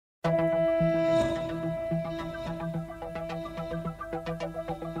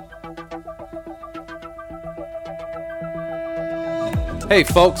Hey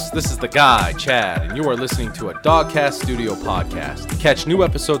folks, this is the guy, Chad, and you are listening to a Dogcast Studio podcast. Catch new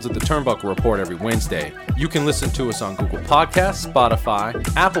episodes of the Turnbuckle Report every Wednesday. You can listen to us on Google Podcasts, Spotify,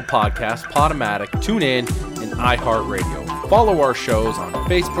 Apple Podcasts, Podomatic, TuneIn, and iHeartRadio. Follow our shows on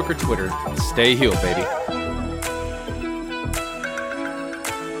Facebook or Twitter, and stay healed, baby.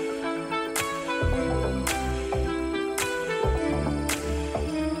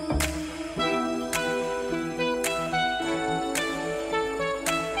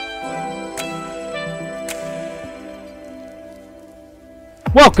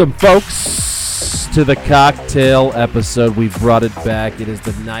 Welcome, folks, to the cocktail episode. We've brought it back. It is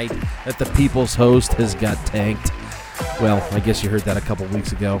the night that the People's Host has got tanked. Well, I guess you heard that a couple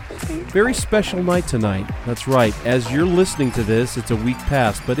weeks ago. Very special night tonight. That's right. As you're listening to this, it's a week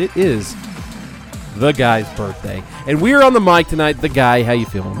past, but it is the guy's birthday. And we're on the mic tonight. The guy, how you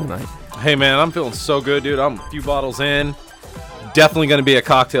feeling tonight? Hey man, I'm feeling so good, dude. I'm a few bottles in. Definitely going to be a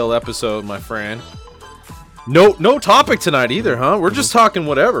cocktail episode, my friend. No topic tonight either, huh? We're just talking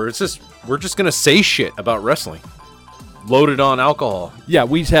whatever. We're just gonna say shit about wrestling. Loaded on alcohol. Yeah,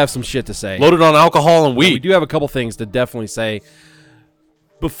 we have some shit to say. Loaded on alcohol and weed. We do have a couple things to definitely say.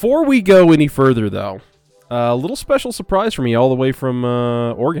 Before we go any further, though, a little special surprise for me all the way from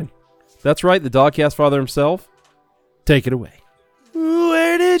Oregon. That's right, the Dogcast father himself. Take it away.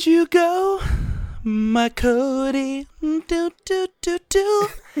 Where did you go, my Cody?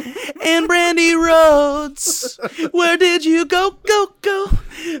 And Brandy Rhodes. Where did you go,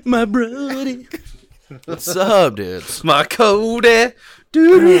 my Brody? What's up, dudes? My Cody.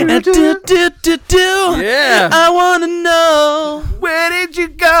 Yeah. I want to know, Where did you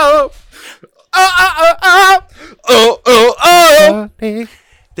go? Oh.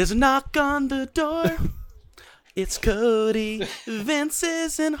 there's a knock on the door. It's Cody. Vince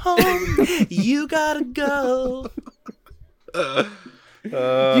isn't home. You gotta go.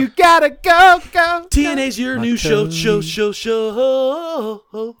 You gotta go. TNA's your new show.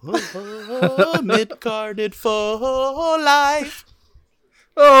 Mid-carded for life.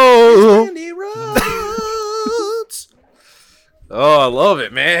 Oh. Brandy Rhodes. Oh, I love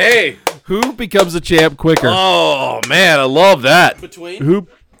it, man. Hey. Who becomes a champ quicker? Oh, man, I love that. Between Who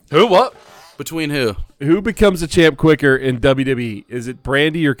What? Between who? Who becomes a champ quicker in WWE? Is it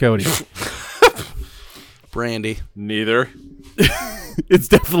Brandy or Cody? Brandy. Neither. It's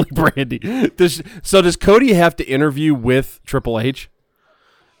definitely Brandy. Does Cody have to interview with Triple H?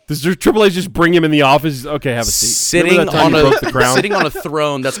 Does Triple H just bring him in the office? Okay, have a seat. Sitting Remember that time on he broke the crown? sitting on a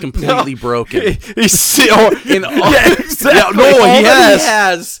throne that's completely broken. He's He has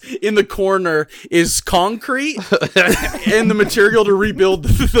in the corner is concrete and the material to rebuild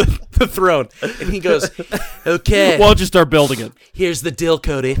the throne. And he goes, okay, We'll just start building it. here's the deal,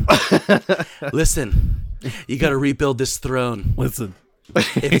 Cody. Listen, you got to rebuild this throne. Listen.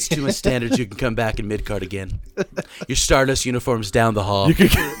 If it's to my standards, you can come back in mid-card again. Your Stardust uniform's down the hall.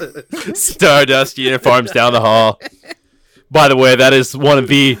 Stardust uniforms down the hall. By the way, that is one of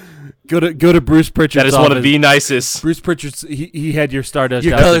the... Go to Bruce Pritchard's That is office. one of the nicest. Bruce Pritchard's, he had your Stardust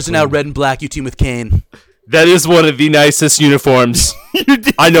Your outfit colors are now clean. red and black. You team with Kane. That is one of the nicest uniforms.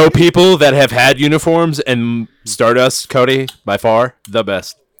 I know people that have had uniforms, and Stardust, Cody, by far, the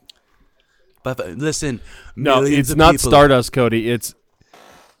best. But listen, No, millions it's of not people- Stardust, Cody.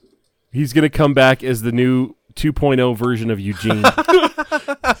 He's going to come back as the new 2.0 version of Eugene.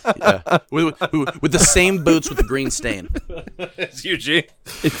 Yeah. With the same boots with the green stain. It's Eugene.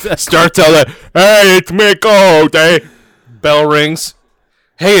 Starts out like, hey, it's me, Cody. Bell rings.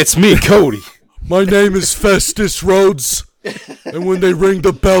 Hey, it's me, Cody. My name is Festus Rhodes, and when they ring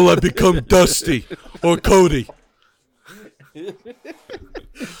the bell, I become Dusty or Cody.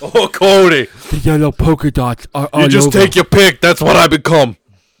 Oh, Cody. The yellow polka dots are all You just over. take your pick. That's what I become.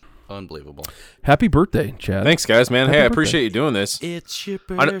 Unbelievable. Happy birthday, Chad. Thanks, guys, man. Happy Hey, I birthday. appreciate you doing this. It's your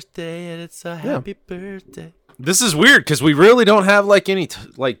I don't- birthday, and it's a happy birthday. This is weird because we really don't have like any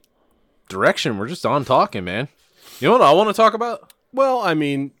direction. We're just on talking, man. You know what I want to talk about? Well, I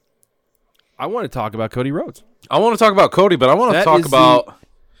mean, I want to talk about Cody Rhodes. I want to talk about Cody, but I want to That talk is about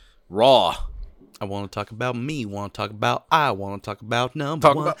Raw. I want to talk about me. Want to talk about I. Want to talk about number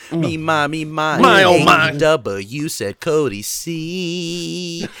Talk one. about- Me, my. My, oh, my. W said Cody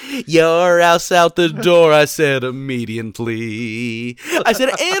C. Your house out the door. I said a median plea. I said,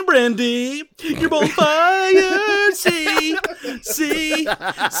 and Brandy, you're both fire. C. Say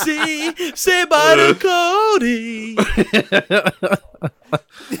bye to Cody.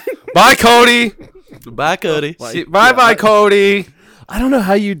 Bye, Cody. Bye, Cody. Bye, Cody. I don't know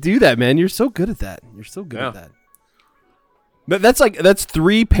how you do that, man. You're so good at that. You're so good at Yeah. that. That's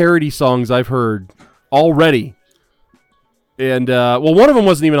 3 parody songs I've heard already And one of them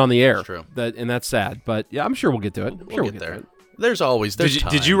wasn't even on the air. That's true. And that's sad. But yeah, I'm sure we'll get to it. We'll get there. There's time.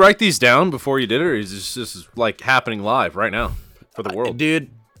 Did you write these down before you did it, or is this is like happening live right now for the world?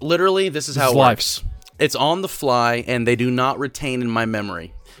 Dude, literally, this is how it works. It's on the fly, and they do not retain in my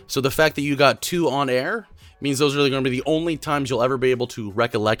memory. So the fact that you got 2 on air means those are really going to be the only times you'll ever be able to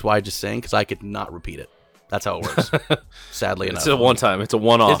recollect what I just saying, because I could not repeat it. That's how it works. Sadly enough. It's a one-time. It's a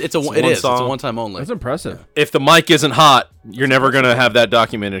one-off. It's a one-time only. That's impressive. If the mic isn't hot, you're never going to have that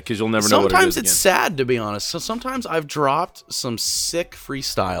documented because you'll never know what it is Sometimes it's again. sad, to be honest. So sometimes I've dropped some sick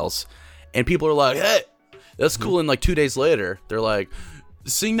freestyles, and people are like, hey, that's cool. And like 2 days later, they're like,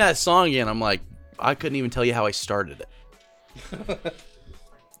 sing that song again. I'm like, I couldn't even tell you how I started it.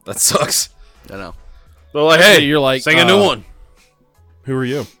 That sucks. I know. They're like, hey, you're like, sing a new one. Who are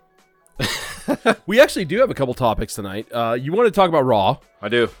you? We actually do have a couple topics tonight. You want to talk about Raw? I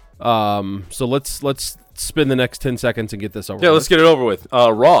do. So let's spend the next 10 seconds and get this over. Yeah, let's get it over with.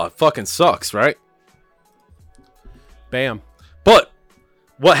 Raw fucking sucks, right? Bam. But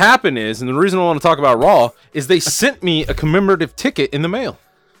what happened is, and the reason I want to talk about Raw is they sent me a commemorative ticket in the mail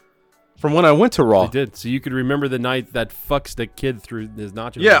from when I went to Raw. They did, so you could remember the night that fucks the kid through his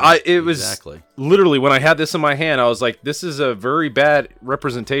nachos. Yeah, it was Exactly. literally when I had this in my hand, I was like, this is a very bad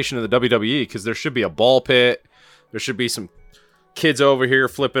representation of the WWE because there should be a ball pit. There should be some kids over here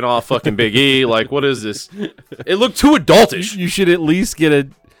flipping off fucking Big E. Like, what is this? It looked too adultish. You should at least get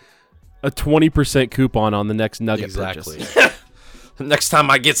a 20% coupon on the next nugget purchase. Next time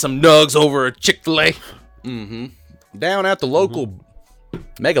I get some nugs over a Chick-fil-A. Down at the local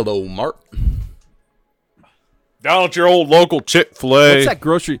Megalo Mart. Down at your old local Chick-fil-A.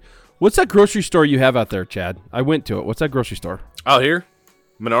 What's that grocery store you have out there, Chad? I went to it. What's that grocery store? Out here?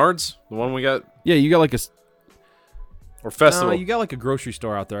 Menards? The one we got? Yeah, you got like Or Festival? you got like a grocery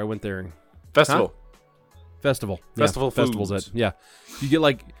store out there. I went there. Festival. Festival. Festival yeah, Festival's Foods. it. Yeah. You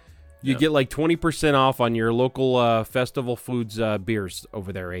get like 20% off on your local Festival Foods beers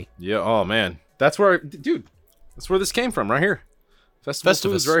over there, eh? Yeah, oh man. That's where that's where this came from, right here. Festival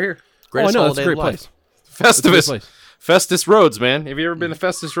Festivus. Foods right here. Greatest That's a holiday great of life. place. Festivus. place. Festus Roads, man. Have you ever been to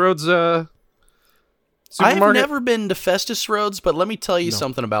Festus Roads I've supermarket? never been to Festus Roads, but let me tell you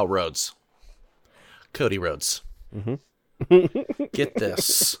something about Rhodes. Cody Rhodes. Get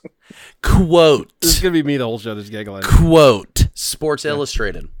this. Quote. This is gonna be me the whole show. Just giggling. Quote. Sports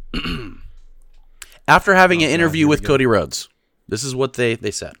Illustrated. After having an interview with Cody Rhodes, this is what they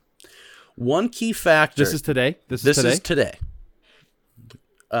said. One key factor. This is today. This is today.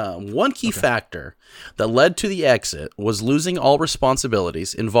 One key factor that led to the exit was losing all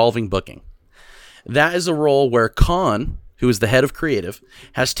responsibilities involving booking. That is a role where Khan, who is the head of creative,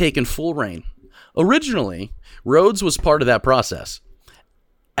 has taken full reign. Originally, Rhodes was part of that process.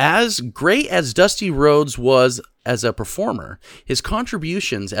 As great as Dusty Rhodes was as a performer, his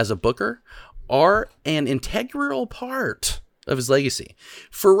contributions as a booker are an integral part of his legacy.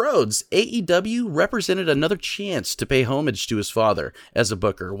 For Rhodes, AEW represented another chance to pay homage to his father as a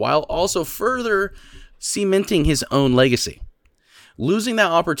booker, while also further cementing his own legacy. Losing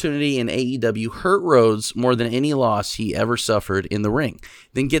that opportunity in AEW hurt Rhodes more than any loss he ever suffered in the ring.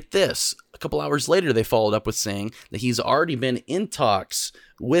 Then get this. A couple hours later, they followed up with saying that he's already been in talks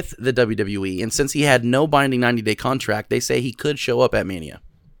with the WWE, and since he had no binding 90-day contract, they say he could show up at Mania.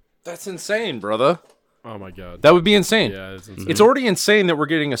 That's insane, brother. Oh my god. That would be insane. Yeah, it's insane. It's already insane that we're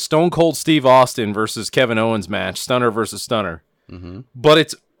getting a Stone Cold Steve Austin versus Kevin Owens match, Stunner versus Stunner. But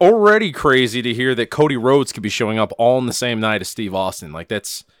it's already crazy to hear that Cody Rhodes could be showing up all on the same night as Steve Austin. Like,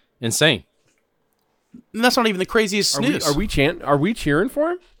 that's insane. And that's not even the craziest news. Are we cheering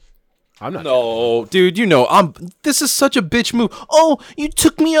for him? I'm not. No, dude, this is such a bitch move. Oh, you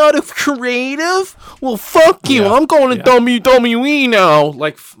took me out of creative? Well, fuck you. Yeah. I'm going to WWE now.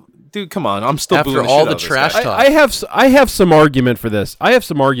 Like, dude, come on. I'm still After booing all shit the out of this trash guy. talk. I have some argument for this.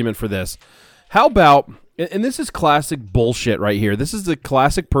 How about, and this is classic bullshit right here. This is the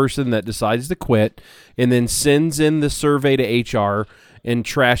classic person that decides to quit and then sends in the survey to HR and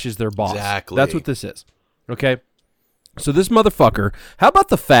trashes their boss. Exactly. That's what this is. Okay? So this motherfucker, how about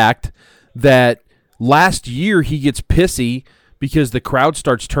the fact that last year he gets pissy because the crowd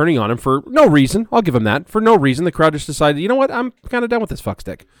starts turning on him for no reason. I'll give him that. For no reason, the crowd just decided, you know what, I'm kind of done with this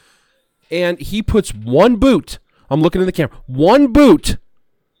fuckstick. And he puts one boot, I'm looking in the camera, one boot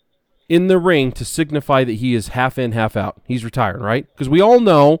in the ring to signify that he is half in, half out. He's retiring, right? Because we all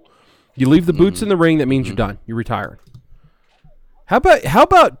know you leave the boots in the ring, that means you're done. You're retiring. How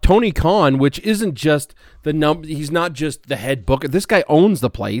about Tony Khan, which isn't just the number, he's not just the head booker. This guy owns the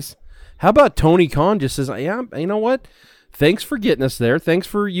place. How about Tony Khan just says, yeah, you know what? Thanks for getting us there. Thanks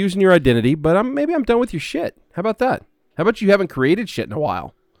for using your identity, but maybe I'm done with your shit. How about that? How about you haven't created shit in a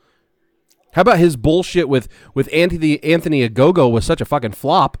while? How about his bullshit with Anthony Ogogo was such a fucking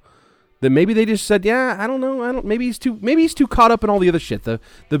flop that maybe they just said, yeah, I don't know, maybe he's too caught up in all the other shit, the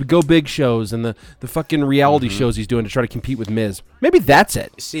Go Big shows and the fucking reality shows he's doing to try to compete with Miz. Maybe that's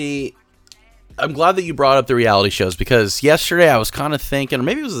it. See, I'm glad that you brought up the reality shows, because yesterday I was kind of thinking, or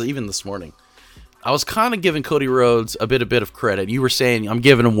maybe it was even this morning, I was kind of giving Cody Rhodes a bit of credit. You were saying I'm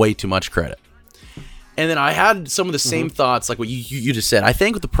giving him way too much credit. And then I had some of the same thoughts like what you just said. I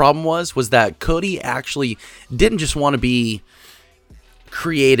think what the problem was that Cody actually didn't just want to be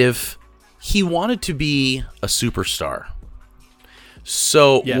creative. He wanted to be a superstar.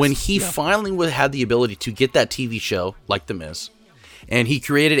 So when he finally had the ability to get that TV show like The Miz, and he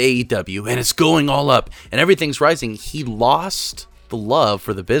created AEW, and it's going all up, and everything's rising, he lost the love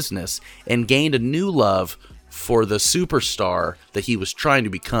for the business and gained a new love for the superstar that he was trying to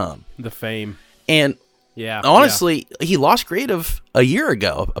become. The fame. And honestly, he lost creative a year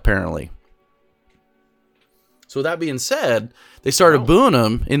ago, apparently. So with that being said, they started booing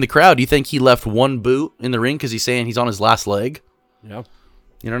him in the crowd. Do you think he left one boot in the ring because he's saying he's on his last leg? Yeah.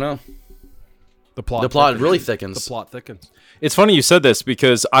 You don't know. The plot really thickens. The plot thickens. It's funny you said this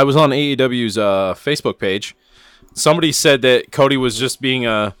because I was on AEW's Facebook page. Somebody said that Cody was just being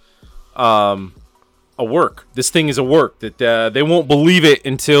a work. This thing is a work that they won't believe it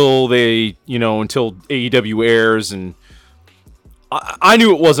until until AEW airs, and I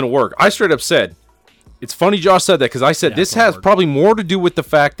knew it wasn't a work. I straight up said, it's funny Josh said that because I said this has probably more to do with the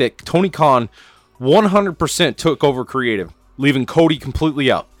fact that Tony Khan 100% took over creative, leaving Cody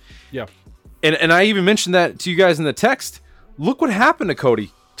completely out. Yeah. And I even mentioned that to you guys in the text. Look what happened to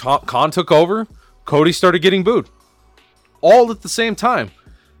Cody. Khan took over. Cody started getting booed. All at the same time.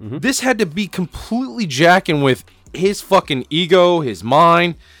 Mm-hmm. This had to be completely jacking with his fucking ego, his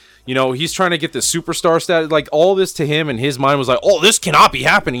mind. You know, he's trying to get the superstar status. Like, all this to him and his mind was like, oh, this cannot be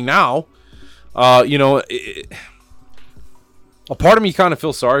happening now. A part of me kind of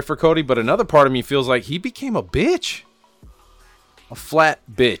feels sorry for Cody, but another part of me feels like he became a bitch. A flat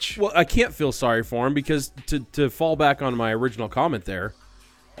bitch. Well, I can't feel sorry for him because to fall back on my original comment there,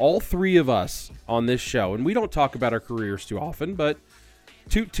 all three of us on this show, and we don't talk about our careers too often, but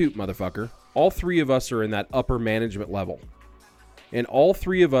toot toot, motherfucker. All three of us are in that upper management level. And all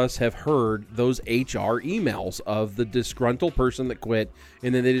three of us have heard those HR emails of the disgruntled person that quit,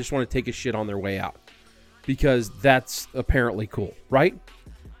 and then they just want to take a shit on their way out. Because that's apparently cool, right?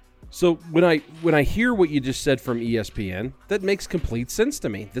 So when I hear what you just said from ESPN, that makes complete sense to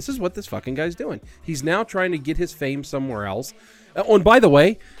me. This is what this fucking guy's doing. He's now trying to get his fame somewhere else. Oh, and by the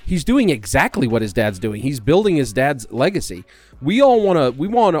way, he's doing exactly what his dad's doing. He's building his dad's legacy. We want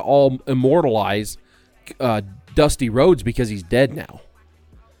to all immortalize Dusty Rhodes because he's dead now.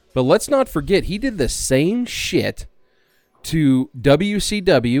 But let's not forget, he did the same shit to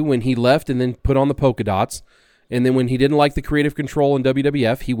WCW when he left and then put on the polka dots. And then when he didn't like the creative control in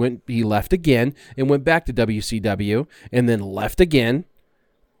WWF, he left again and went back to WCW and then left again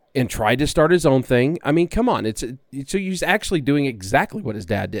and tried to start his own thing. I mean, come on. So he's actually doing exactly what his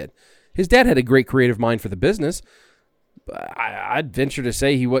dad did. His dad had a great creative mind for the business. But I'd venture to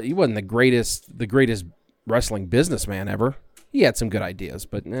say he wasn't the greatest wrestling businessman ever. He had some good ideas,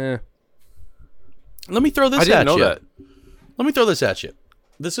 but nah. Let me throw this at you. I didn't know that. Let me throw this at you.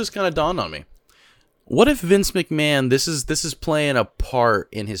 This just kind of dawned on me. What if Vince McMahon, this is playing a part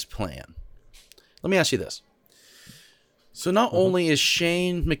in his plan? Let me ask you this. So not only is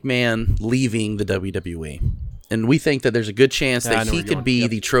Shane McMahon leaving the WWE, and we think that there's a good chance that he could be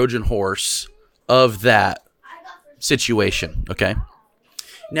the Trojan horse of that situation, okay?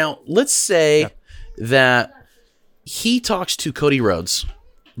 Now, let's say that he talks to Cody Rhodes,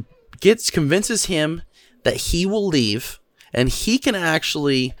 convinces him that he will leave, and he can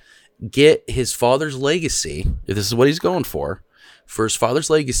actually get his father's legacy, if this is what he's going for his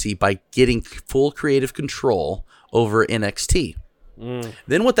father's legacy, by getting full creative control over NXT.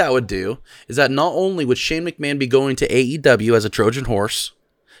 Then what that would do is that not only would Shane McMahon be going to AEW as a Trojan horse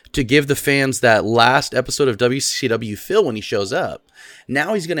to give the fans that last episode of WCW feel when he shows up,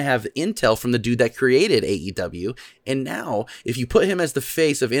 now he's going to have intel from the dude that created AEW, and now if you put him as the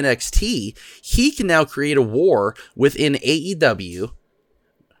face of NXT, he can now create a war within AEW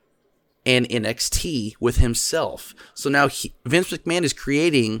and NXT with himself. So now Vince McMahon is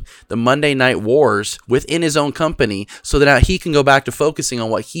creating the Monday Night Wars within his own company so that now he can go back to focusing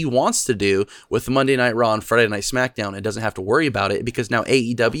on what he wants to do with Monday Night Raw and Friday Night SmackDown and doesn't have to worry about it because now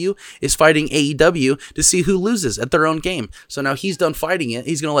AEW is fighting AEW to see who loses at their own game. So now he's done fighting it.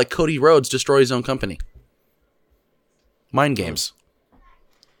 He's going to let Cody Rhodes destroy his own company. Mind games.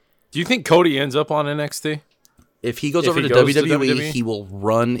 Do you think Cody ends up on NXT? If he goes If over he to goes to WWE, WWE? he will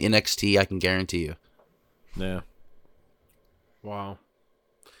run NXT. I can guarantee you. Yeah. Wow.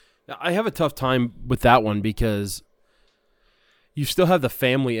 I have a tough time with that one because you still have the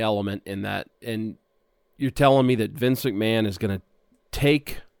family element in that, and you're telling me that Vince McMahon is going to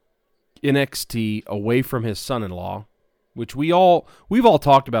take NXT away from his son-in-law, which we've all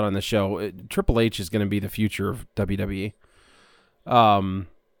talked about on the show. Triple H is going to be the future of WWE, and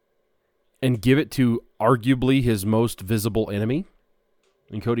give it to arguably his most visible enemy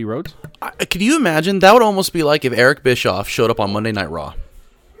in Cody Rhodes. Could you imagine? That would almost be like if Eric Bischoff showed up on Monday Night Raw.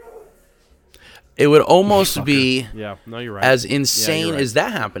 It would almost be Yeah, no, you're right. as insane you're right. as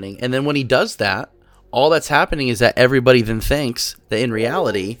that happening. And then when he does that, all that's happening is that everybody then thinks that in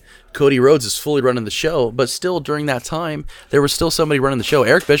reality, Cody Rhodes is fully running the show. But still, during that time, there was still somebody running the show.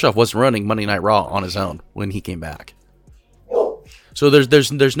 Eric Bischoff wasn't running Monday Night Raw on his own when he came back. So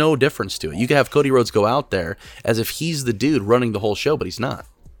there's no difference to it. You can have Cody Rhodes go out there as if he's the dude running the whole show, but he's not.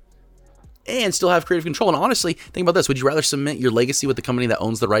 And still have creative control. And honestly, think about this. Would you rather cement your legacy with the company that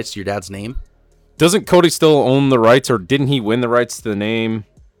owns the rights to your dad's name? Doesn't Cody still own the rights, or didn't he win the rights to the name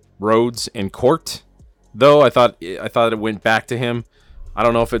Rhodes in court? Though I thought it went back to him. I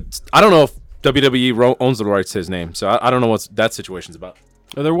don't know if WWE owns the rights to his name, so I don't know what that situation's about.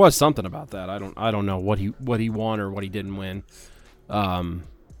 There was something about that. I don't know what he won or what he didn't win. I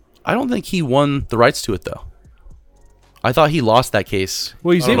don't think he won the rights to it, though. I thought he lost that case.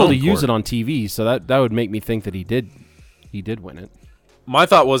 Well, he's I don't able know, to use Court. it on TV, so that would make me think that he did win it. My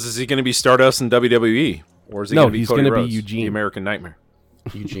thought was, is he going to be Stardust in WWE, or is he No, going to be he's Cody gonna be Rhodes, Eugene. the American Nightmare?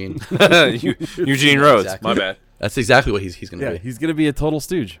 Eugene. Eugene Rhodes. Exactly. My bad. That's exactly what he's going to be. he's gonna be a total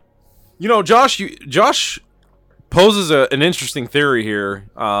stooge. You know, Josh poses an interesting theory here.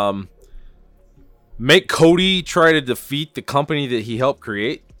 Make Cody try to defeat the company that he helped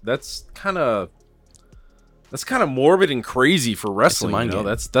create. That's kind of morbid and crazy for wrestling. mind You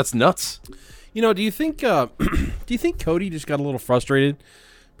know? game. That's nuts. You know, do you think Cody just got a little frustrated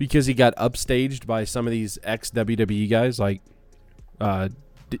because he got upstaged by some of these ex WWE guys like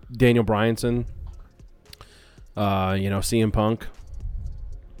Daniel Bryanson, CM Punk?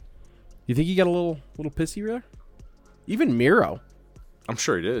 You think he got a little pissy there? Even Miro. I'm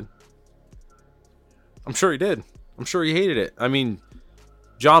sure he did. I'm sure he hated it. I mean,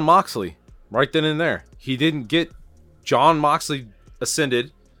 John Moxley, right then and there. He didn't get John Moxley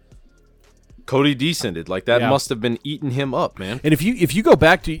ascended. Cody descended. Like that must have been eating him up, man. And if you go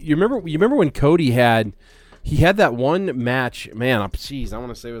back to you remember when Cody had that one match, man, I want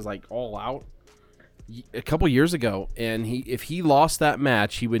to say it was like All Out a couple years ago, and if he lost that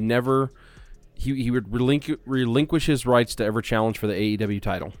match, he would never he would relinquish his rights to ever challenge for the AEW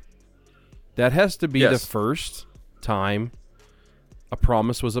title. That has to be the first time a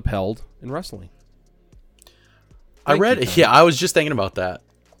promise was upheld in wrestling. I was just thinking about that.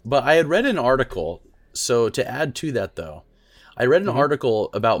 But I had read an article, so to add to that, though, I read an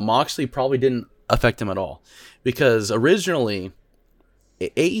article about Moxley probably didn't affect him at all. Because originally,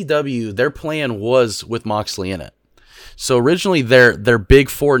 AEW, their plan was with Moxley in it. So originally, their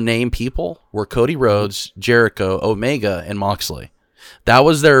big four name people were Cody Rhodes, Jericho, Omega, and Moxley. That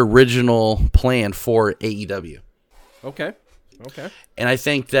was their original plan for AEW. Okay. And I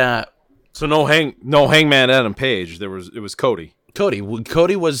think that So no Hangman Adam Page. It was Cody. Cody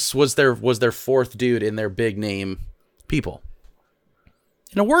was their fourth dude in their big name people.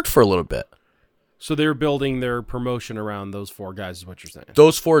 And it worked for a little bit. So they're building their promotion around those four guys, is what you're saying.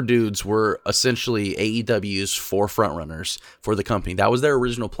 Those four dudes were essentially AEW's four frontrunners for the company. That was their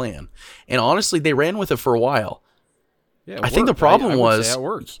original plan. And honestly, they ran with it for a while. Yeah, I think the problem I would was say it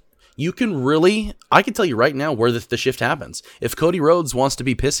works. you can really, I can tell you right now where the shift happens. If Cody Rhodes wants to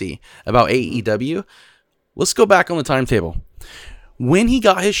be pissy about AEW, let's go back on the timetable. When he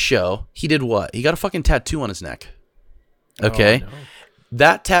got his show, he did what? He got a fucking tattoo on his neck. Okay? Oh, no.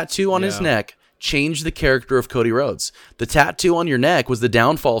 That tattoo on his neck changed the character of Cody Rhodes. The tattoo on your neck was the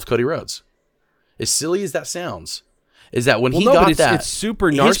downfall of Cody Rhodes. As silly as that sounds, is that when he got that, it's super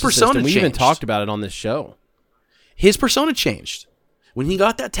his narcissistic. persona And we even changed. talked about it on this show. His persona changed. When he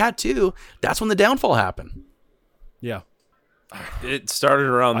got that tattoo, that's when the downfall happened. Yeah, It started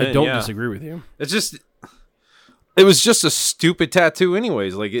around then. I don't yeah. disagree with you. It was just a stupid tattoo,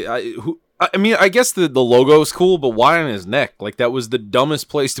 anyways. Like, I mean, I guess the logo is cool, but why on his neck? Like, that was the dumbest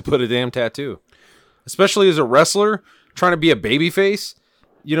place to put a damn tattoo. Especially as a wrestler trying to be a babyface.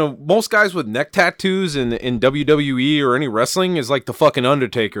 You know, most guys with neck tattoos in WWE or any wrestling is like the fucking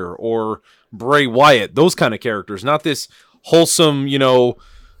Undertaker or Bray Wyatt. Those kind of characters. Not this wholesome,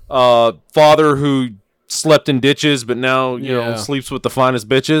 father who slept in ditches but now, you know, sleeps with the finest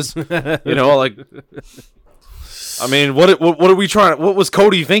bitches. You know, like... I mean, what are we trying? What was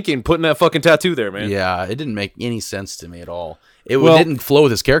Cody thinking putting that fucking tattoo there, man? Yeah, it didn't make any sense to me at all. It Well- didn't flow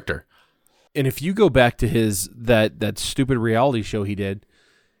with his character. And if you go back to his that stupid reality show he did,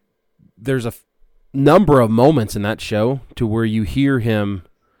 there's a number of moments in that show to where you hear him.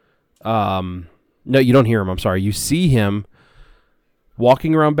 No, you don't hear him. I'm sorry. You see him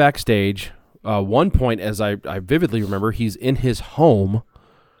walking around backstage. One point, as I vividly remember, he's in his home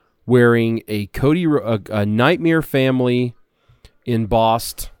wearing a Nightmare Family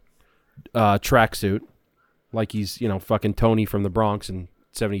embossed tracksuit, like he's fucking Tony from the Bronx in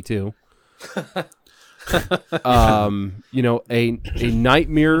 '72.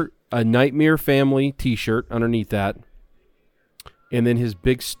 A Nightmare Family T-shirt underneath that, and then his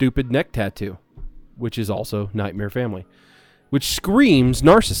big stupid neck tattoo, which is also Nightmare Family, which screams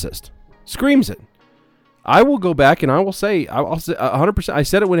narcissist. Screams it. I will go back and I will say, I'll say 100%. I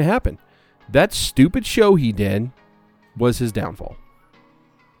said it when it happened. That stupid show he did was his downfall.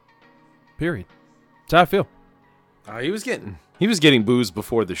 Period. That's how I feel. He was getting boozed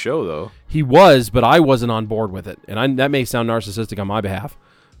before the show, though. He was, but I wasn't on board with it, and that may sound narcissistic on my behalf,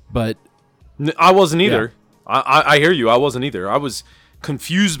 but I wasn't either. Yeah. I hear you. I wasn't either. I was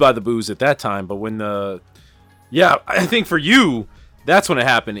confused by the booze at that time, but when I think for you, that's when it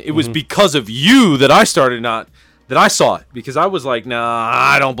happened. It was because of you that I saw it, because I was like, nah,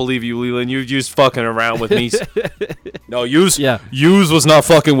 I don't believe you, Leland. You just fucking around with me. No, Yous was not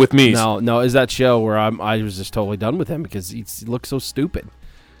fucking with me. No, is that show where I was just totally done with him because he looked so stupid.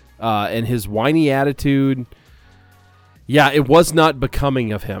 And his whiny attitude, it was not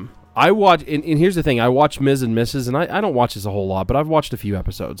becoming of him. I watch, and here's the thing, I watch Ms. and Mrs., and I don't watch this a whole lot, but I've watched a few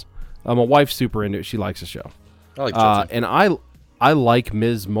episodes. My wife's super into it. She likes the show. I like Children. And I like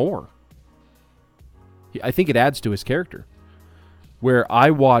Miz more. I think it adds to his character. Where I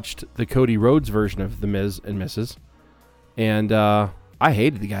watched the Cody Rhodes version of The Miz and Mrs., and I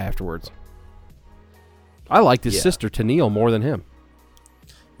hated the guy afterwards. I liked his sister Tennille more than him.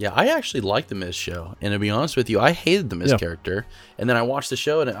 Yeah, I actually liked the Miz show, and to be honest with you, I hated the Miz character. And then I watched the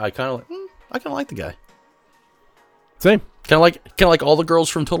show, and I kind of I kind of like the guy. Same. Kind of like all the girls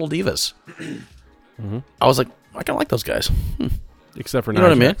from Total Divas. I was like, I kind of like those guys. Except for you know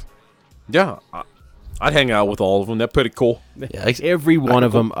what I mean? Yeah, I'd hang out with all of them. They're pretty cool. Yeah, every one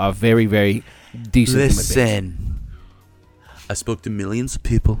of them are very, very decent. Listen, I spoke to millions of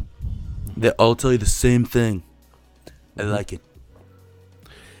people. They all tell you the same thing. I like it.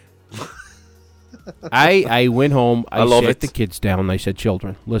 I went home. I love sat it. the kids down. And I said,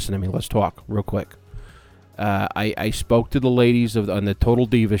 "Children, listen to me. Let's talk real quick." I spoke to the ladies on the Total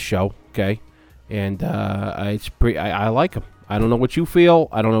Divas show. Okay, and I like them. I don't know what you feel.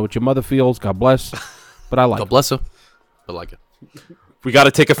 I don't know what your mother feels. God bless, but I like. God bless her. I like it. We got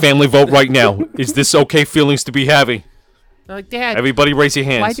to take a family vote right now. Is this okay feelings to be having? Dad, everybody raise your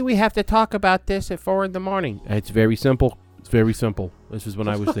hands. Why do we have to talk about this at 4 a.m? It's very simple. It's very simple. This is when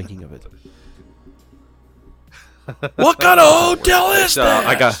I was thinking of it. What kind of hotel is that?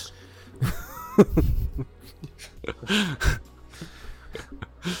 I got.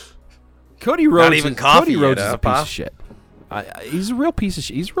 Cody Rhodes. Not even coffee Cody Rhodes yet, is a piece of shit. He's a real piece of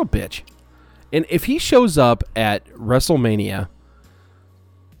shit. He's a real bitch. And if he shows up at WrestleMania,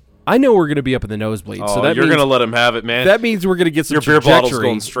 I know we're going to be up in the nosebleeds. Oh, so that you're means, going to let him have it, man. That means we're going to get some Your beer trajectory. bottle's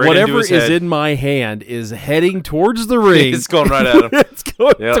going straight Whatever into his is head. in my hand is heading towards the ring. It's going right at him. It's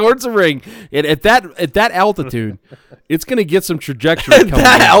going Yep. towards the ring. And at that altitude, it's going to get some trajectory coming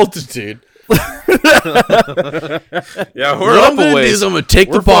down. altitude. Yeah, we're What up I'm going a to do ways. is I'm going to take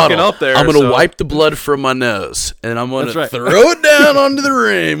We're the bottle. fucking up there, I'm going to so- wipe the blood from my nose. And I'm going That's to right. throw it down onto the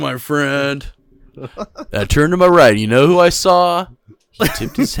ring, my friend. I turned to my right. You know who I saw? He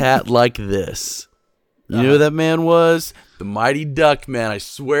tipped his hat like this. You know who that man was? The Mighty Duck Man. I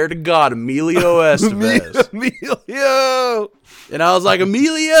swear to God, Emilio Estevez. Emilio! And I was like,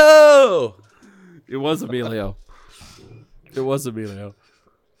 Emilio! It was Emilio.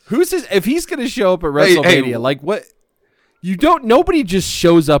 Who's his? If he's going to show up at WrestleMania, like what? Nobody just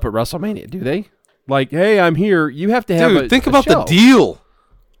shows up at WrestleMania, do they? Like, hey, I'm here. You have to have Dude, a think a about show. the deal.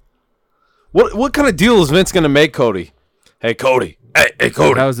 What kind of deal is Vince going to make Cody? Hey, Cody. Hey,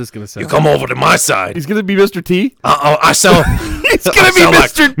 Cody. How is this going to sound? You come over to my side. He's going to be Mr. T? I sound. He's going to be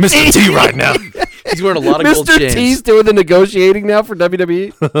Mr. like Mr. T right now. He's wearing a lot of gold Mr. chains. T's doing the negotiating now for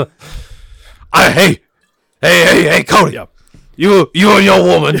WWE? Hey, Cody. You and your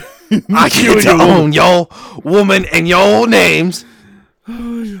woman. I get to own your woman and your names.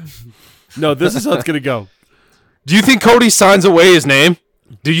 No, this is how it's going to go. Do you think Cody signs away his name?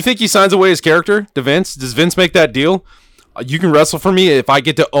 Do you think he signs away his character to Vince? Does Vince make that deal? You can wrestle for me if I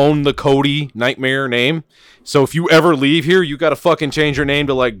get to own the Cody Nightmare name. So if you ever leave here, you got to fucking change your name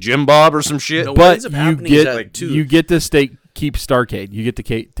to like Jim Bob or some shit. No, But up you happening is get that, you get to keep Starcade. You get to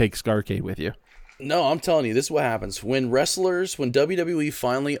take Starcade with you. No, I'm telling you, this is what happens when WWE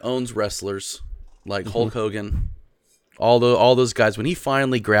finally owns wrestlers like Hulk Hogan, all those guys. When he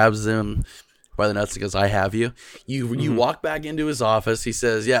finally grabs them by the nuts and goes, "I have you," you walk back into his office. He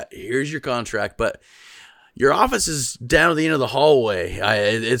says, "Yeah, here's your contract, but your office is down at the end of the hallway.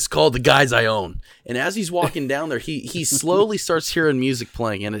 It's called the Guys I Own." And as he's walking down there, he slowly starts hearing music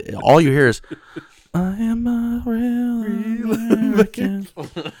playing, and all you hear is, "I am a real American."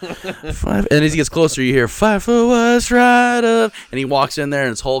 And as he gets closer, you hear, "Fight for what's right up." And he walks in there,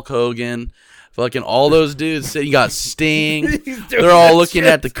 and it's Hulk Hogan. Fucking all those dudes. You got Sting. They're all looking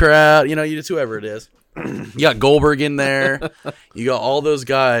at the crowd. You just whoever it is. You got Goldberg in there. You got all those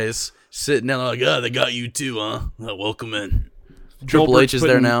guys sitting down like, "Oh, they got you too, huh? Welcome in." Triple H is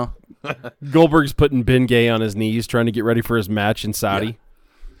there now. Goldberg's putting Ben Gay on his knees, trying to get ready for his match in Saudi.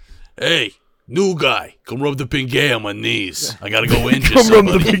 Yeah. "Hey, new guy, come rub the Bengay on my knees. I gotta go in. Come rub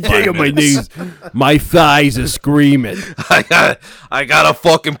the Bengay on my knees. My thighs are screaming." I gotta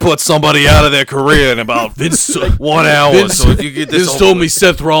fucking put somebody out of their career in about 1 hour. So if you get this, Vince told me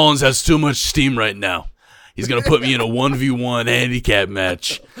Seth Rollins has too much steam right now. He's gonna put me in a 1v1 handicap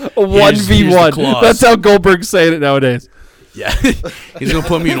match. A 1v1. That's how Goldberg's saying it nowadays. Yeah, he's gonna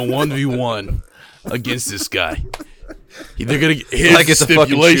put me in a 1v1 against this guy. They're gonna here's like it's the a fucking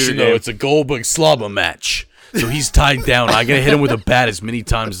stipulation shooter though. game. It's a Goldberg slobber match, so he's tied down. I gotta hit him with a bat as many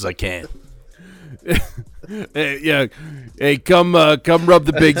times as I can. Hey, come rub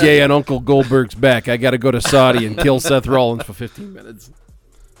the Big Gay on Uncle Goldberg's back. I got to go to Saudi and kill Seth Rollins for 15 minutes.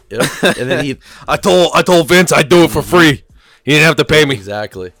 Yep. And then I told Vince I'd do it for free. He didn't have to pay me.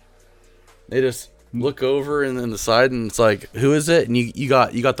 Exactly. They just look over and then the side, and it's like, who is it? And you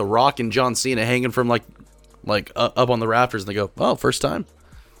got The Rock and John Cena hanging from like up on the rafters, and they go, "Oh, first time."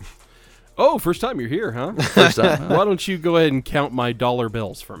 Oh, first time you're here, huh? First time. Why don't you go ahead and count my dollar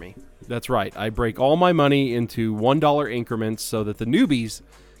bills for me? That's right. I break all my money into $1 increments so that the newbies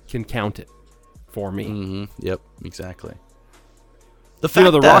can count it for me. Mm-hmm. Yep, exactly.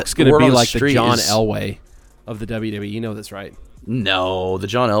 The Rock's going to be like the John Elway of the WWE. You know this, right? No, the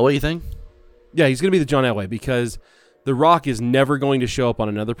John Elway thing? Yeah, he's going to be the John Elway because The Rock is never going to show up on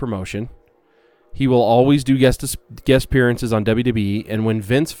another promotion. He will always do guest appearances on WWE, and when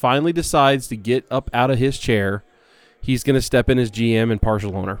Vince finally decides to get up out of his chair, he's going to step in as GM and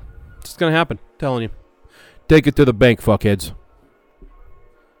partial owner. It's going to happen. I'm telling you. Take it to the bank, fuckheads.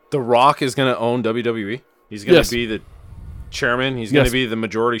 The Rock is going to own WWE. He's going to be the chairman. He's going to be the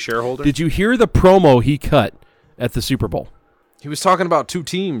majority shareholder. Did you hear the promo he cut at the Super Bowl? He was talking about two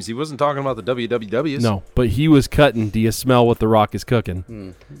teams. He wasn't talking about the WWWs. No, but he was cutting. Do you smell what The Rock is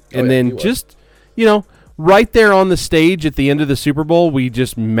cooking? And then just, right there on the stage at the end of the Super Bowl, we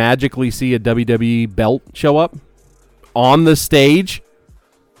just magically see a WWE belt show up on the stage.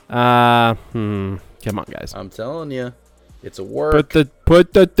 Come on, guys. I'm telling you, it's a work.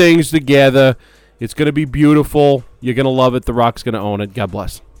 Put the things together. It's going to be beautiful. You're going to love it. The Rock's going to own it. God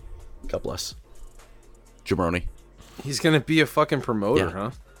bless. God bless. Jabroni. He's going to be a fucking promoter,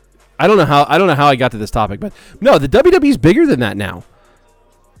 huh? I don't know how I got to this topic, but no, the WWE's bigger than that now.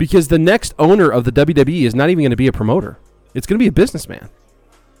 Because the next owner of the WWE is not even going to be a promoter. It's going to be a businessman.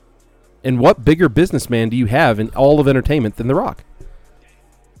 And what bigger businessman do you have in all of entertainment than The Rock?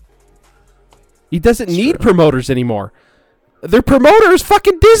 He doesn't need promoters anymore. Their promoter is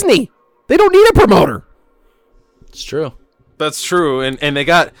fucking Disney. They don't need a promoter. It's true. That's true, and they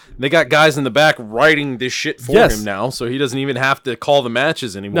got guys in the back writing this shit for him now, so he doesn't even have to call the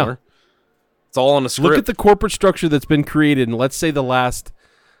matches anymore. No. It's all on the script. Look at the corporate structure that's been created in, let's say, the last,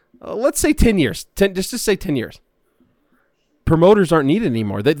 10 years. Just say 10 years. Promoters aren't needed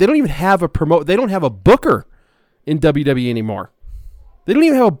anymore. They don't even have a They don't have a booker in WWE anymore. They don't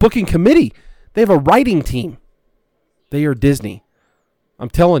even have a booking committee. They have a writing team. They are Disney. I'm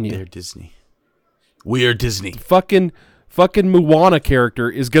telling you. They're Disney. We are Disney. Fucking Moana character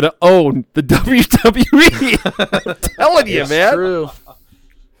is going to own the WWE. I'm telling you, man. True.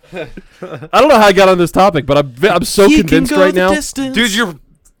 I don't know how I got on this topic, but I'm so convinced right now. Dude,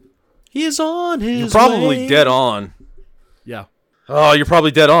 he is on his you're probably way. dead on. Yeah. Oh, you're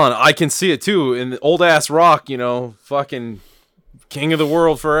probably dead on. I can see it too. In the old ass Rock, fucking king of the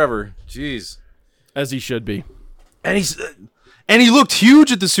world forever. Jeez. As he should be. And he looked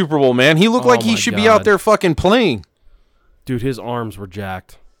huge at the Super Bowl, man. He looked like he should be out there fucking playing. Dude, his arms were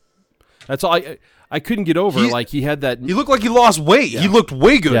jacked. That's all I couldn't get over. He had that. He looked like he lost weight. Yeah. He looked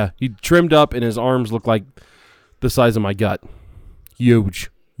way good. Yeah, he trimmed up, and his arms looked like the size of my gut. Huge.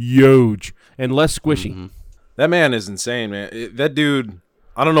 And less squishy. Mm-hmm. That man is insane, man. That dude,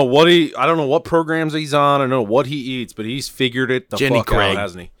 I don't know what programs he's on. I don't know what he eats, but he's figured it the Jenny fuck Craig. out,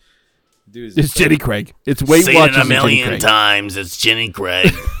 hasn't he? Dude, It's Jenny Craig. It's Weight Seen Watchers it a and Jenny million Craig. times. It's Jenny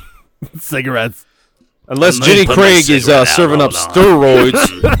Craig. Cigarettes. Unless I'm gonna Jenny put my Craig is cigarette out, serving up hold steroids.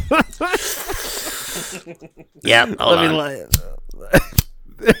 Yep. Hold on.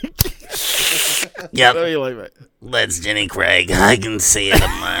 Yep. That's Jenny Craig. I can see it a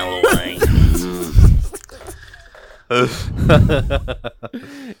mile away.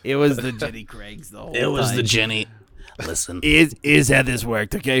 It was the Jenny Craigs, though. It was the Jenny. Listen. Is how this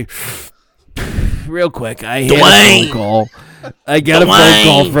worked, okay? Real quick, I had Dwayne! a phone call. I got a phone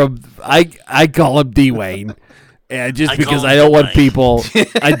call from I call him Dwayne. And just I because call I him don't want Dwayne. people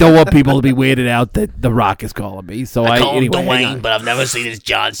I don't want people to be weirded out that The Rock is calling me. So I call him anyway, hang on. Dwayne, but I've never seen his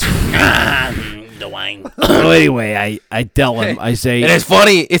Johnson. Dwayne. So anyway, I tell him, I say, And it's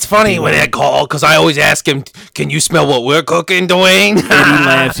funny when I call because I always ask him, "Can you smell what we're cooking, Dwayne?" and he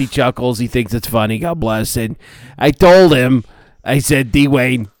laughs, he chuckles, he thinks it's funny, God bless. And I told him, I said,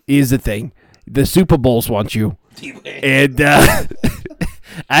 Dwayne, here's the thing. The Super Bowls want you. And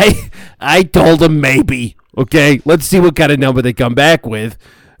I told him maybe. Okay, let's see what kind of number they come back with.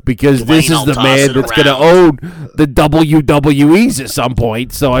 Because this Dwayne, is I'll the toss man it that's going to around. own the WWEs at some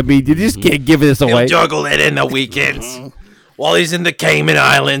point. So, I mean, you just can't give this away. He'll juggle it in the weekends while he's in the Cayman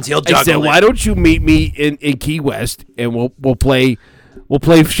Islands. He'll I said, juggle why it. don't you meet me in Key West and we'll play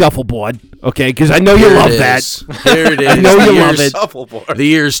shuffleboard, okay? Because I know you love that. There it is. I know The you love year's- it. Shuffleboard. The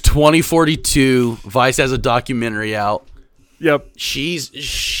year's 2042. Vice has a documentary out. Yep.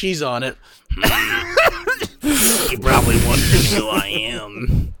 She's on it. You probably wondering who I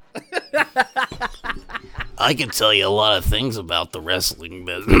am. I can tell you a lot of things about the wrestling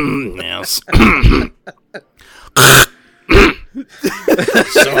business.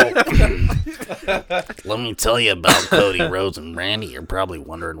 So, let me tell you about Cody Rhodes and Randy. You're probably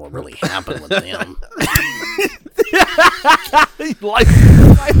wondering what really happened with them.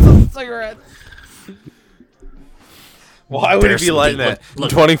 Why would he There's be some like people- that? look,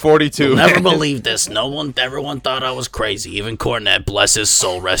 2042. Never believed this. Everyone thought I was crazy. Even Cornette, bless his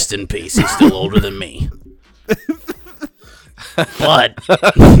soul, rest in peace. He's still older than me. But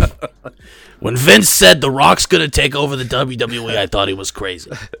when Vince said The Rock's gonna take over the WWE, I thought he was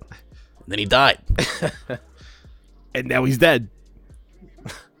crazy. Then he died. And now he's dead.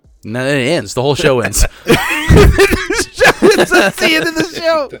 And then it ends. The whole show ends. That's the end of the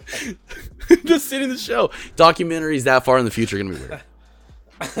show. Just end of the show. Documentaries that far in the future are gonna be weird.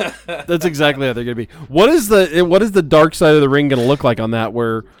 That's exactly how they're going to be. What is the dark side of the ring going to look like on that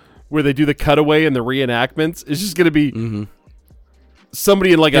where they do the cutaway and the reenactments? It's just going to be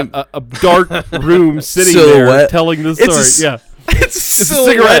somebody in like a dark room sitting there Silhouette. telling the story. It's a cigarette.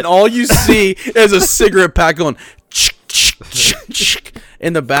 cigarette. And all you see is a cigarette pack going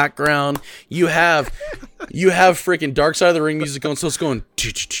in the background. You have freaking Dark Side of the Ring music going, so it's going.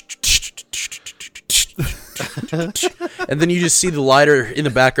 And then you just see the lighter in the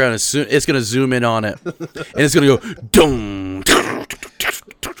background. It's going to zoom in on it, and it's going to go dum.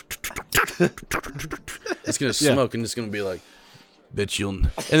 It's going to smoke, and it's going to be like, bitch, you'll. And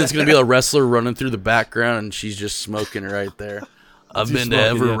it's going to be a wrestler running through the background, and she's just smoking right there. I've been to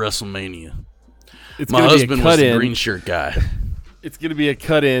every WrestleMania. It's My going to be a husband was the cut-in. green shirt guy. It's going to be a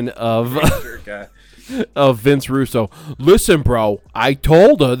cut-in of Vince Russo. Listen, bro, I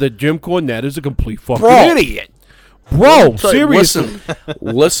told her that Jim Cornette is a complete fucking idiot. Bro, seriously.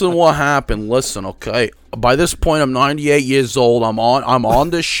 Listen what happened. Listen, okay. By this point, I'm 98 years old. I'm on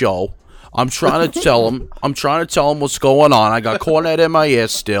this show. I'm trying to tell him what's going on. I got Cornette in my ear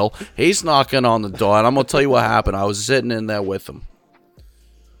still. He's knocking on the door, and I'm gonna tell you what happened. I was sitting in there with him.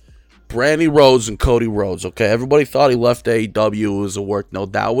 Brandy Rhodes and Cody Rhodes, okay? Everybody thought he left AEW. It was a work. No,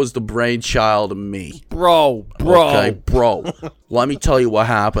 that was the brainchild of me. Bro. Okay, bro. Let me tell you what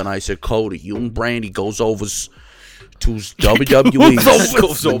happened. I said, Cody, you and Brandy goes over to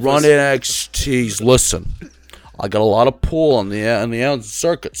WWE to run NXTs. Listen, I got a lot of pull on the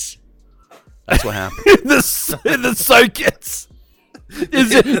circuits. That's what happened. in the circuits.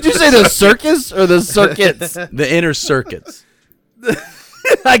 Did you say the circus or the circuits? The inner circuits.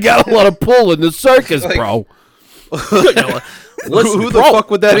 I got a lot of pull in the circus, bro. Listen, Who the fuck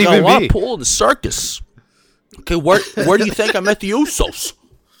would that I got even a lot be? of pull in the circus. Okay, where do you think I met the Usos?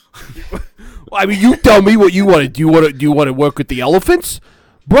 I mean, you tell me what you want to do. You want to work with the elephants,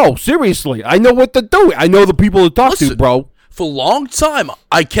 bro? Seriously, I know what to do. I know the people to talk to, Listen, bro. For a long time,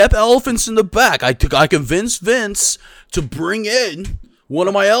 I kept elephants in the back. I convinced Vince to bring in one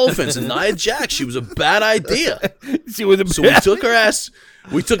of my elephants, and Nia Jax. She was a bad idea. She was So we took her ass.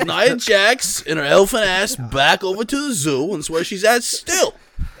 We took Nia Jax and her elephant ass back over to the zoo, and that's where she's at still.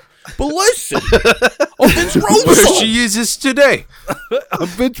 But listen, Vince Where Russo. she uses today. I'm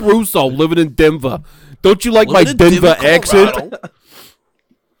Vince Russo living in Denver. Don't you like my Living in Denver Denver, accent? Colorado.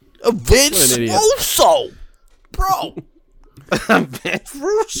 Vince What an idiot. Russo, bro. Vince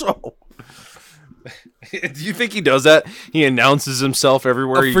Russo. Do you think he does that? He announces himself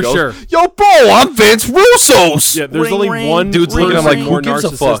everywhere he for goes. sure. Yo, bro, I'm Vince Russo's. Yeah, there's Ring, only ring, one dude's person looking at him like, who more gives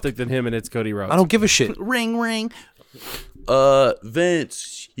a fuck? narcissistic than him, and it's Cody Rhodes. I don't give a shit. Ring, ring.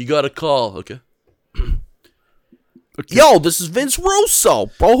 Vince, you got a call, okay? Yo, this is Vince Russo,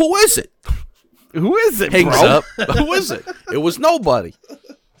 bro. Who is it? Who is it, Hangs bro? up. Who is it? It was nobody.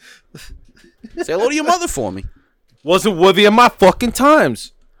 Say hello to your mother for me. Wasn't worthy of my fucking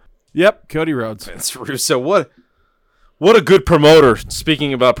times. Yep, Cody Rhodes. Vince Russo, what a good promoter.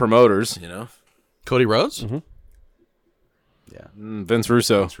 Speaking about promoters, you know. Cody Rhodes? Vince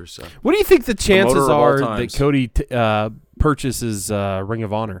Russo. Russo. What do you think the chances Promoter of all are that times. Cody purchases Ring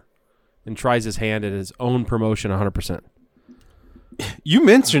of Honor and tries his hand at his own promotion 100%? You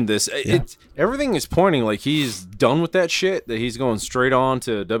mentioned this. Everything is pointing like he's done with that shit, that he's going straight on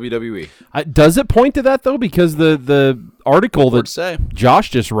to WWE. Does it point to that, though? Because the article Hard that to say. Josh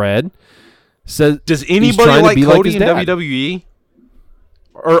just read says Does he's anybody trying to like be Cody his in dad. WWE?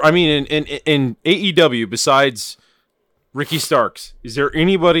 Or, I mean, in AEW, besides Ricky Starks, is there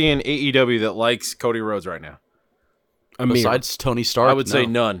anybody in AEW that likes Cody Rhodes right now? Besides Tony Stark, I would say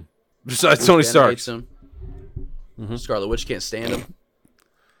no. none. Besides Tony Dan hates Starks. him. Scarlet Witch can't stand him.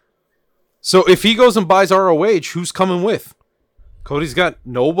 So if he goes and buys ROH, who's coming with? Cody's got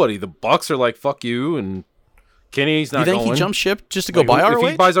nobody. The Bucks are like, fuck you, and Kenny's You not think going. he jumped ship just to go Like, buy If ROH?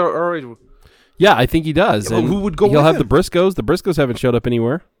 he buys ROH, Yeah, I think he does. Yeah, but And who would go He'll with have him? the Briscoes. The Briscoes haven't showed up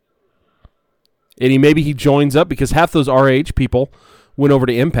anywhere. And maybe he joins up because half those RH people went over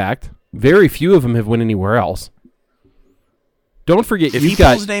to Impact. Very few of them have went anywhere else. Don't forget, if you've he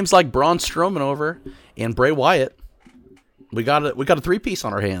got pulls names like Braun Strowman over and Bray Wyatt, we got a three-piece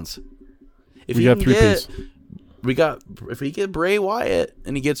on our hands. If We he got can three-piece. if he get Bray Wyatt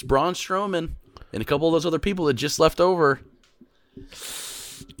and he gets Braun Strowman and a couple of those other people that just left over,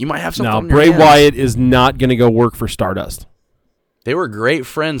 you might have something. now on your Bray hands. Wyatt is not going to go work for Stardust. They were great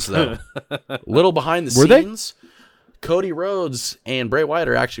friends though. Little behind the Were they? scenes, Cody Rhodes and Bray Wyatt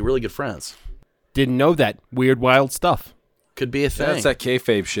are actually really good friends. Didn't know that weird, wild stuff. Could be a thing. that's that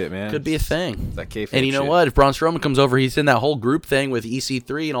kayfabe shit, man. Could be a thing. That kayfabe And you know shit. what? If Braun Strowman comes over, he's in that whole group thing with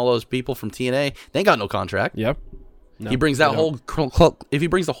EC3 and all those people from TNA. They ain't got no contract. Yep. No, He brings that they whole if he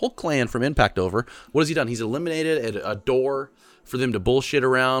brings the whole clan from Impact over, what has he done? He's eliminated a door for them to bullshit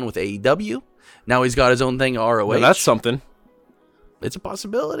around with AEW. Now he's got his own thing at ROH. Now that's something. It's a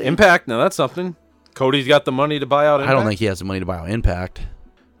possibility. Impact. Now that's something. Cody's got the money to buy out Impact. I don't think he has the money to buy Impact.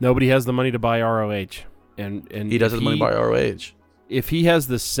 Nobody has the money to buy ROH, and He does have the money to buy ROH. If he has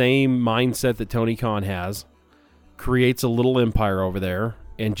the same mindset that Tony Khan has, creates a little empire over there,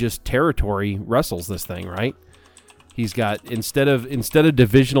 and just territory wrestles this thing, right? He's got instead of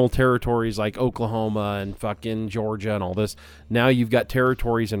divisional territories like Oklahoma and fucking Georgia and all this, now you've got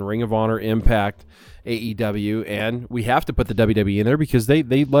territories in Ring of Honor, Impact, AEW, and we have to put the WWE in there because they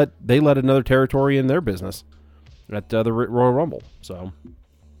let another territory in their business at the Royal Rumble. So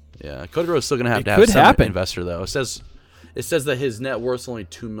Yeah, Cody Rhodes is still gonna have It to have could some happen. investor though. It says that his net worth's only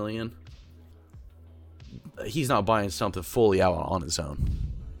 $2 million. He's not buying something fully out on his own,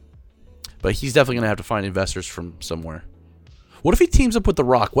 but he's definitely gonna have to find investors from somewhere. What if he teams up with The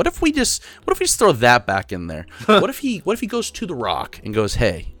Rock? What if we just throw that back in there? What if he goes to The Rock and goes,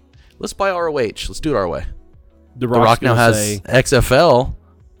 "Hey, let's buy ROH. Let's do it our way." The The Rock now has say, XFL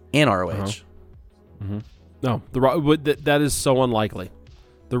and ROH. no, The Rock. That is so unlikely.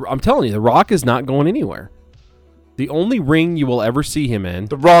 I'm telling you, The Rock is not going anywhere. The only ring you will ever see him in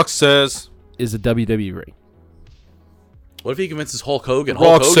The Rock says. is a WWE ring. What if he convinces Hulk Hogan? Rock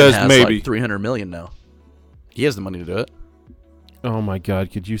Hulk Hogan says has maybe. like $300 million now. He has the money to do it. Oh my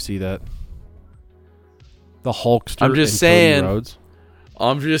God, could you see that? The Hulkster. I'm just and saying. Cody Rhodes.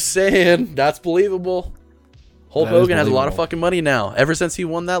 I'm just saying, that's believable. Hulk That is Hogan has a lot of believable. fucking money now. Ever since he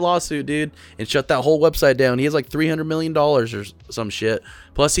won that lawsuit, dude, and shut that whole website down, he has like $300 million or some shit.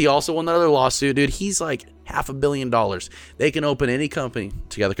 Plus, he also won that other lawsuit, dude. He's like $500 million. They can open any company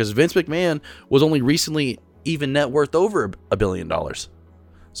together because Vince McMahon was only recently even net worth over $1 billion.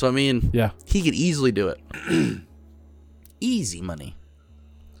 So, I mean, Yeah, he could easily do it. Easy money.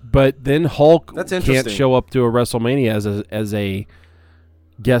 but then Hulk That's can't interesting. show up to a WrestleMania as a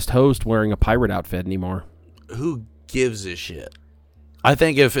guest host wearing a pirate outfit anymore. Who gives a shit? I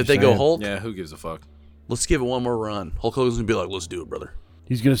think if they go saying. Hulk, Yeah, who gives a fuck? let's give it one more run. Hulk Hogan's gonna be like, let's do it, brother.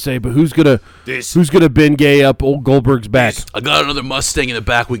 He's gonna say, but who's gonna Ben Gay up old Goldberg's back? I got another Mustang in the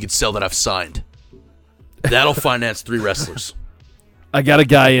back we could sell that I've signed. That'll finance 3 wrestlers. I got a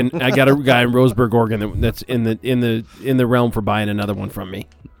guy in Roseburg, Oregon that's in the realm for buying another one from me.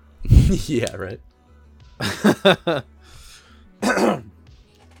 Yeah, right.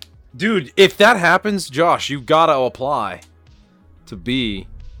 Dude, if that happens, Josh, you gotta apply to be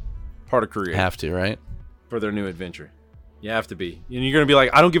part of Creative Have to, right? for their new adventure. You have to be. And you're gonna be like,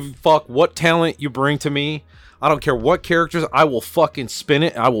 I don't give a fuck what talent you bring to me. I don't care what characters. I will fucking spin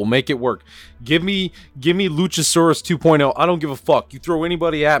it. I will make it work. Give me Luchasaurus 2.0. I don't give a fuck. You throw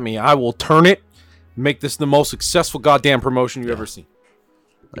anybody at me, I will turn it. Make this the most successful goddamn promotion you've ever seen.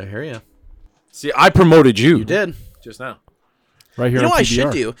 I hear you. See, I promoted you. You did. Just now. Right here. You know on what I TBR.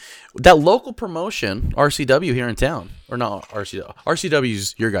 should do? That local promotion, RCW here in town. Or not RCW.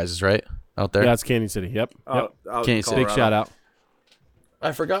 RCW's your guys', right? Out there? Yeah, it's Canyon City. Yep. Out in Can't say. Big Colorado. shout out.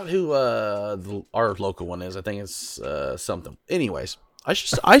 I forgot who our local one is. I think it's something. Anyways, I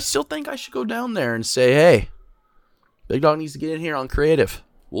still think I should go down there and say, hey, Big Dog needs to get in here on Creative.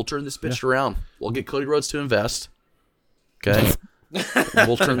 We'll turn this bitch around. We'll get Cody Rhodes to invest. Okay?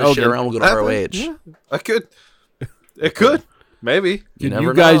 We'll turn this shit around. We'll go to ROH. Yeah, I could. It could. Maybe. Can never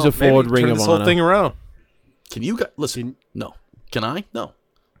you guys know. afford Maybe Ring turn of this whole Honor? thing around. Can you guys listen? No. Can I? No.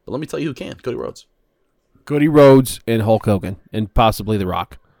 But let me tell you who can. Cody Rhodes. Cody Rhodes and Hulk Hogan and possibly The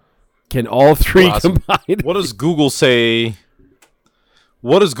Rock. Can all three Awesome. combine? What does Google say?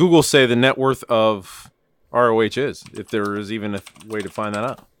 What does Google say the net worth of ROH is? If there is even a way to find that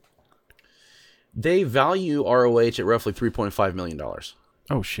out. They value ROH at roughly $3.5 million.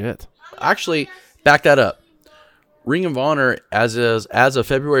 Oh shit! Actually, back that up. Ring of Honor, as of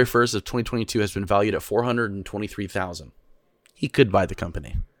February 1st of 2022, has been valued at $423,000. He could buy the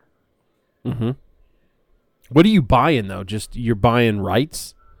company. What are you buying though? Just you're buying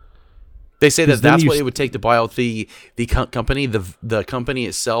rights? They say 'Cause that then that's you what s- it would take to buy out the company. The company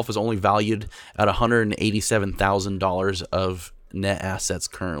itself is only valued at $187,000 of net assets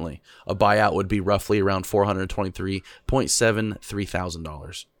currently. A buyout would be roughly around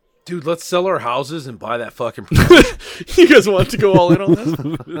 $423,730,000. Dude, let's sell our houses and buy that fucking. You guys want to go all in on this?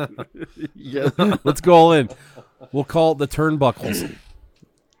 Yeah. Let's go all in. We'll call it the Turnbuckles.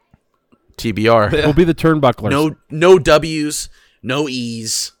 TBR. We'll be the Turnbucklers. No W's, no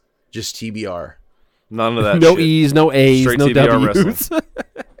E's, just TBR. None of that. No shit. E's, no A's, Straight no TBR W's.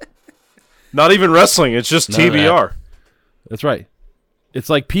 Not even wrestling. It's just None of that. TBR. That's right. It's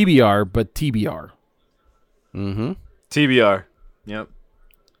like PBR but TBR. Mm-hmm. TBR. Yep.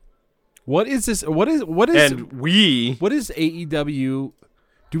 What is this? What is And we, what is AEW?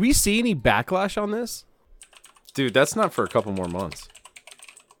 Do we see any backlash on this? dude, that's not for a couple more months.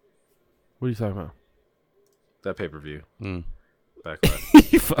 What are you talking about? That pay per view. Mm.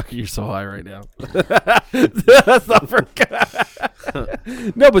 Backlash. You fuck, you're so high right now. That's not for.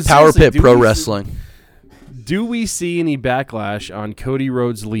 No, but Power seriously, Pit Pro Wrestling. Do we see any backlash on Cody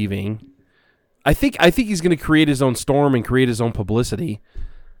Rhodes leaving? I think he's going to create his own storm and create his own publicity.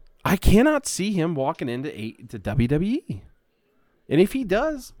 I cannot see him walking into WWE. And if he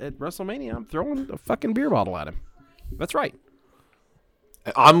does at WrestleMania, I'm throwing a fucking beer bottle at him. That's right.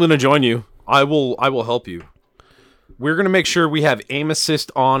 I'm gonna join you. I will help you. We're gonna make sure we have aim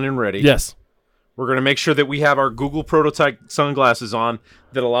assist on and ready. Yes. We're gonna make sure that we have our Google prototype sunglasses on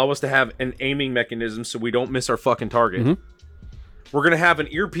that allow us to have an aiming mechanism so we don't miss our fucking target. Mm-hmm. We're gonna have an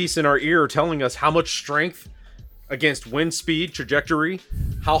earpiece in our ear telling us how much strength against wind speed, trajectory,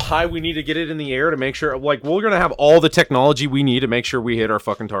 how high we need to get it in the air to make sure, like, we're gonna have all the technology we need to make sure we hit our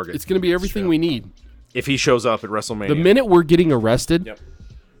fucking target. It's going to be everything we need. If he shows up at WrestleMania. The minute we're getting arrested, Yep.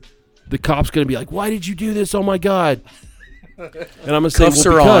 the cop's going to be like, "Why did you do this? Oh my god!" And I'm going to say, Cuffs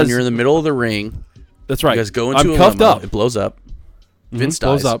well, are because on. You're in the middle of the ring. that's right. You guys go into I'm a cuffed limo. up. It blows up. Vince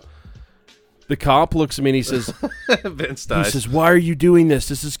Blows dies. up. The cop looks at me and he says, Vince "He dies. says, why are you doing this?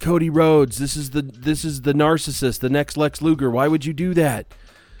 This is Cody Rhodes. This is the narcissist, the next Lex Luger. Why would you do that?"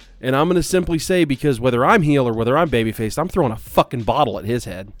 And I'm going to simply say, because whether I'm heel or whether I'm babyface, I'm throwing a fucking bottle at his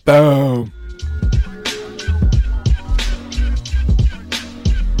head. Boom.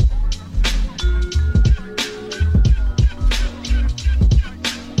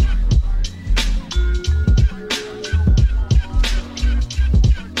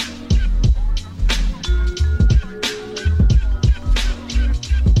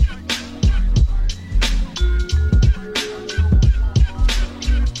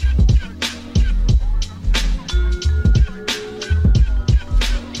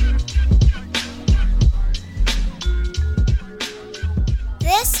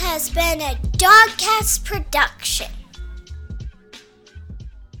 has been a Dogcast production.